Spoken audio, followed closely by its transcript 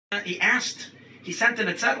he sent in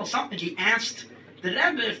a zettel something, he asked the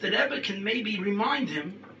Rebbe if the Rebbe can maybe remind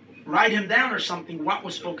him, write him down or something, what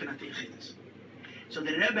was spoken at the Yechidus. So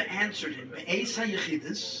the Rebbe answered him, Be'ez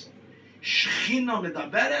ha-Yechidus, Shechina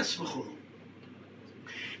medaberes v'chulu.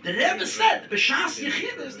 The Rebbe said, B'shas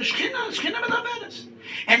Yechidus, the Shechina medaberes.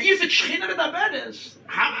 And if it's Shechina medaberes,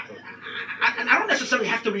 and I don't necessarily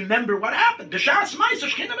have to remember what happened. B'shas Ma'aser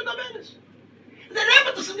Shechina medaberes. The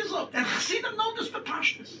Rebbe doesn't gesagt, and Chassidim know this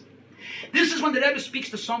bepashtus. This is when the Rebbe speaks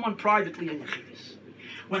to someone privately in Yechidus.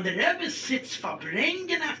 When the Rebbe sits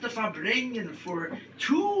Fabrengen after Fabrengen for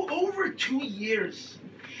over 2 years,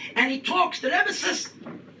 and he talks, the Rebbe says,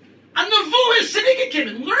 Anavu is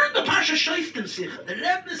zurückgekommen, learn the Pasha Shoftim Sicha. The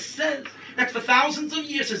Rebbe says that for thousands of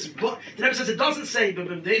years, the Rebbe says it doesn't say,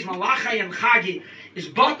 but days Malachai and Chagi is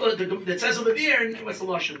butler, that says over there, and what's the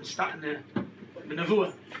Lashon? The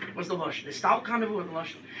Nevuah. What's the Lashon? The Stalka Nevuah, the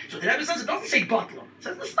Lashon. So the Rebbe says it doesn't say butler. It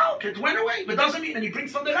says the Stalka. It went away. But it doesn't mean, and he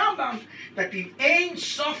brings from the Rambam, that the Ein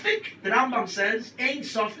Sofik, the Rambam says, Ein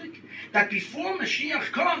Sofik, that before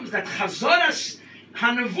Mashiach comes, that Chazoras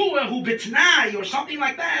HaNevuah, who betnai, or something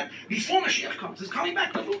like that, before Mashiach comes, is coming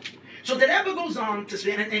back to Nevuah. So the Rebbe goes on to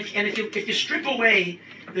say, and if you strip away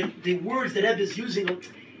the words that Rebbe is using,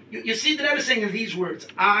 you see the Rebbe saying in these words,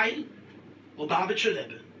 I, Lubavitcher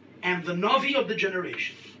Rebbe, am the Navi of the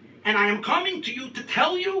generation. And I am coming to you to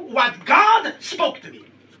tell you what God spoke to me.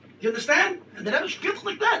 You understand? And the Rebbe speaks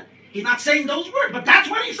like that. He's not saying those words, but that's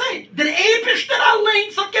what he's saying. Der Eibishter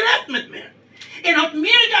allein hat geredet mit mir. Hat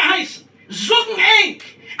mir geheißen, zogen eng,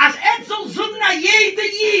 als soll zogen a jede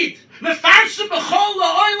Jid, me farse bechol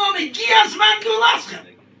la'olam, gias man du laschen.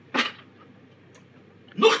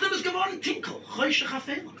 Nuchtem is geworden Tinkel, choyshech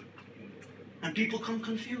hafelah. And people come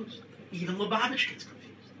confused. Even Lubavitch gets confused.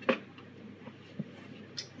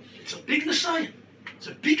 It's a big Messiah. It's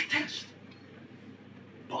a big test.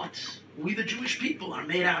 But we, the Jewish people, are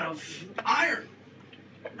made out of iron.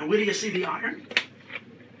 And where do you see the iron?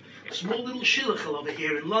 A small little shilichel over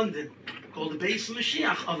here in London called the Beis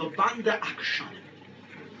Mashiach of a Banda Akshanim.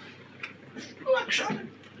 Akshanim.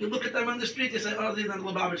 You look at them on the street, you say, oh, they're not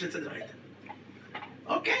Lubavitch, it's a right.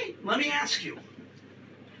 Okay, let me ask you.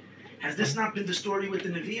 Has this not been the story with the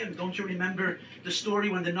Nevi'im? Don't you remember the story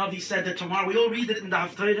when the Navi said that tomorrow, we all read it in the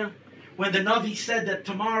Haftarah, when the Navi said that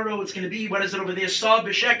tomorrow it's going to be, what is it over there, Sa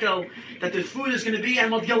b'shekel, that the food is going to be,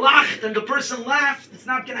 and gelacht, and the person laughed, it's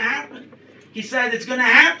not going to happen. He said, it's going to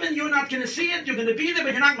happen, you're not going to see it, you're going to be there,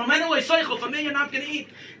 but you're not, for me, you're not going to eat.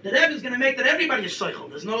 The Rebbe is going to make that everybody is seichel.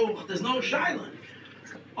 There's no shaila.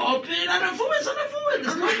 Open and avoid.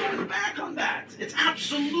 There's no going back on that. It's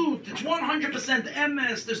absolute. It's 100%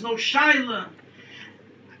 emes. There's no shaila.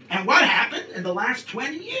 And what happened in the last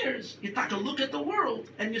 20 years? You take a look at the world,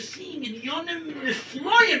 and you're seeing in yonim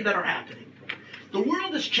nifloyim that are happening. The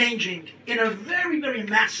world is changing in a very, very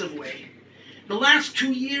massive way. The last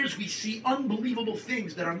 2 years, we see unbelievable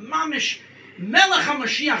things that are mamish Melech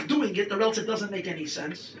HaMashiach doing it, or else it doesn't make any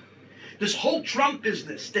sense. This whole Trump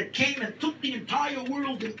business that came and took the entire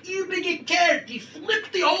world and he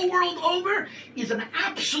flipped the whole world over, is an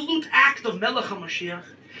absolute act of Melech HaMashiach.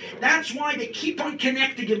 That's why they keep on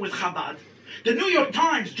connecting him with Chabad. The New York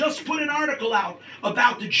Times just put an article out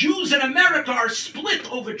about the Jews in America are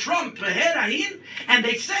split over Trump, and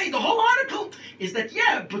they say the whole article is that,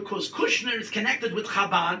 yeah, because Kushner is connected with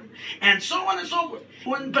Chabad, and so on and so forth.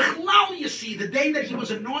 When Bechlal, you see, the day that he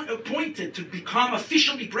was appointed to become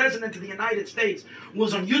officially president of the United States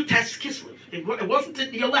was on Yutes Kislev. It wasn't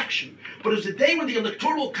the election, but it was the day when the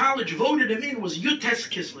Electoral College voted him in, was Yutes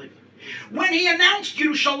Kislev. When he announced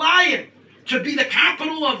Yerushalayim to be the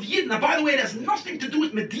capital of Yidden. Now, by the way, it has nothing to do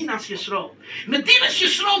with Medinas Yisrael. Medinas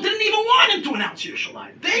Yisrael didn't even want him to announce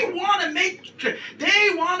Yerushalayim. They want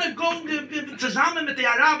to go zusammen mit the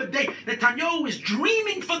Arab. Netanyahu is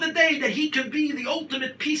dreaming for the day that he can be the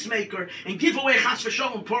ultimate peacemaker and give away Chas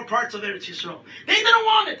v'Shalom poor parts of Eretz Yisrael. They didn't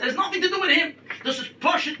want it. It has nothing to do with him. This is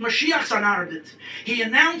Pashut Mashiach Sanardit. He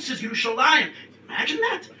announces Yerushalayim. Imagine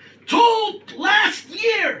that. Till last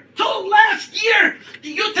year, the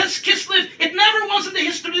Yutes Kislev, it never was in the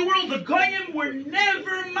history of the world. The Goyim were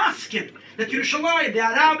never masking that Yerushalayim, the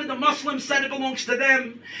Arab and the Muslims said it belongs to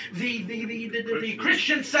them. The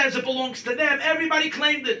Christian says it belongs to them. Everybody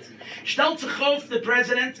claimed it. Stelzachov, the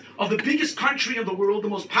president of the biggest country in the world, the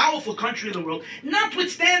most powerful country in the world,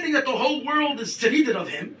 notwithstanding that the whole world is tzedided of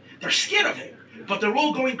him, they're scared of him, but they're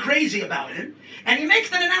all going crazy about him. And he makes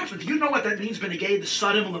that announcement. Do you know what that means, Benegay, the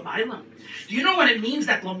Sodom Lamaila? Do you know what it means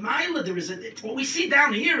that Lamaila, what we see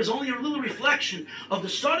down here is only a little reflection of the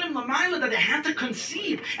Sodom Lamaila that they had to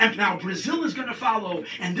conceive. And now Brazil is going to follow,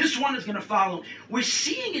 and this one is going to follow. We're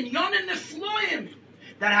seeing in Yonim Nefloim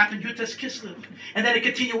That happened Yutes Kislev. And then a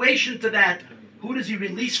continuation to that. Who does he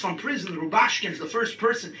release from prison? Rubashkin's the first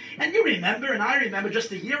person. And you remember, and I remember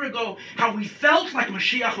just a year ago, how we felt like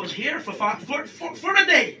Mashiach was here for a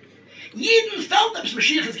day. Jeden felt that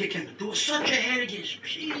Mashiach is gekommen. There was such a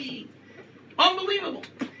hergish. Unbelievable.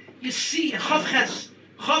 You see, Chav Ches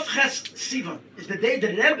Sivan is the day the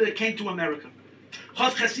Rebbe came to America.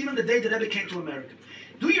 Chav Ches Sivan, the day the Rebbe came to America.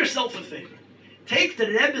 Do yourself a favor. Take the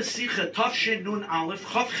Rebbe Sicha Tafshin Nun Aleph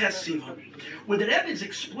Chav Ches Sivan, where the Rebbe is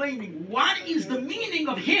explaining what is the meaning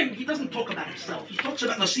of him. He doesn't talk about himself. He talks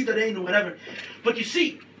about Nasiv Rein or whatever. But you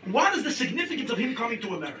see, what is the significance of him coming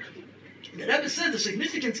to America? The Rebbe said the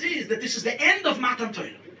significance is that this is the end of Matan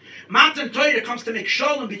Torah. Matan Torah comes to make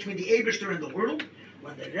shalom between the Eibishter and the world.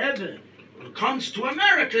 When the Rebbe comes to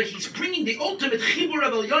America, he's bringing the ultimate chibur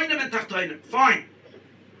of Elyonim and Tachtonim. Fine.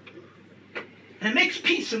 And it makes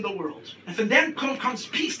peace in the world. And from then comes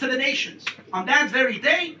peace to the nations. On that very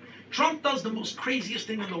day, Trump does the most craziest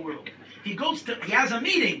thing in the world. He has a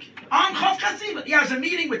meeting on Chav Ches. He has a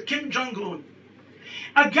meeting with Kim Jong-un.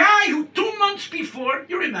 A guy who 2 months before,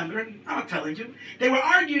 you remember, I'm not telling you, they were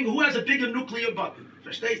arguing who has a bigger nuclear button.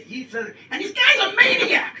 He said, and this guy's a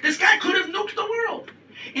maniac. This guy could have nuked the world.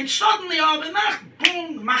 And suddenly,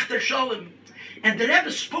 boom, macht shalom. And the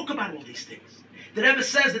Rebbe spoke about all these things. The Rebbe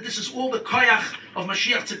says that this is all the koyach of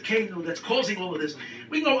Mashiach Tzidkenu that's causing all of this.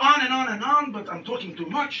 We can go on and on and on, but I'm talking too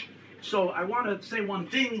much. So I want to say one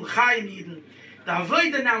thing. L'chaim Eden. The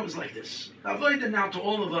avodah now is like this. The avodah now to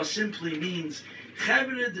all of us simply means,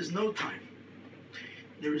 Chavre, there's no time.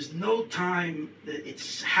 There is no time.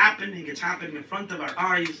 It's happening in front of our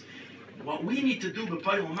eyes. What we need to do,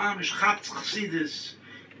 b'payil mamish, chaptz chassidus,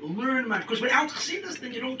 learn, man. Because without chassidus,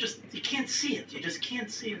 then you can't see it. You just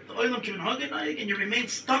can't see it. The olam kim haganayik, and you remain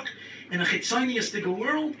stuck in a chitzoniistic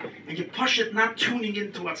world, and you push it, not tuning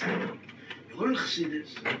into what's happening. You learn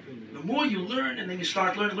chassidus. The more you learn, and then you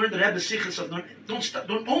start learn the Rebbe sichas of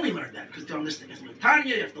don't only learn that, because to understand, you have to learn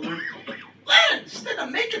Tanya, you have to learn. Learn! Instead of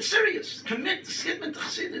make it serious. Commit to Skidman to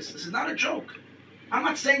Chassidus. This is not a joke. I'm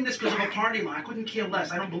not saying this because of a party line. I couldn't care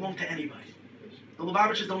less. I don't belong to anybody. The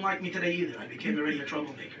Lubavitchers don't like me today either. I became already a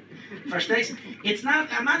troublemaker. Verstehst?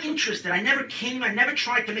 I'm not interested. I never came. I never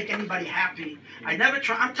tried to make anybody happy.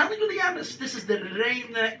 I'm telling you the emes. This is the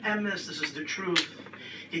reine emes. This is the truth.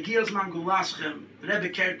 Yegias man gulaschem. The Rebbe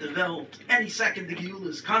kehrt the Welt. Any second the Geula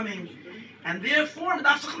is coming. And therefore,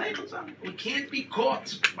 we can't be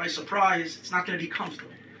caught by surprise. It's not going to be comfortable.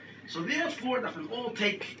 So therefore, that we all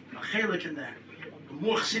take a chelik in that. The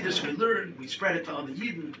more chassidus we learn, we spread it to other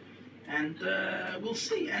Yidden, and we'll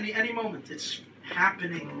see any moment. It's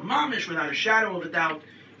happening, mamish, without a shadow of a doubt.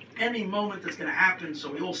 Any moment that's going to happen. So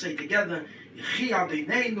we all say together, Yechi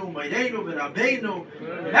Adonenu, Morenu, Verbiנו,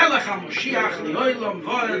 Melech HaMashiach, לעולם,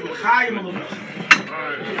 l'chayim,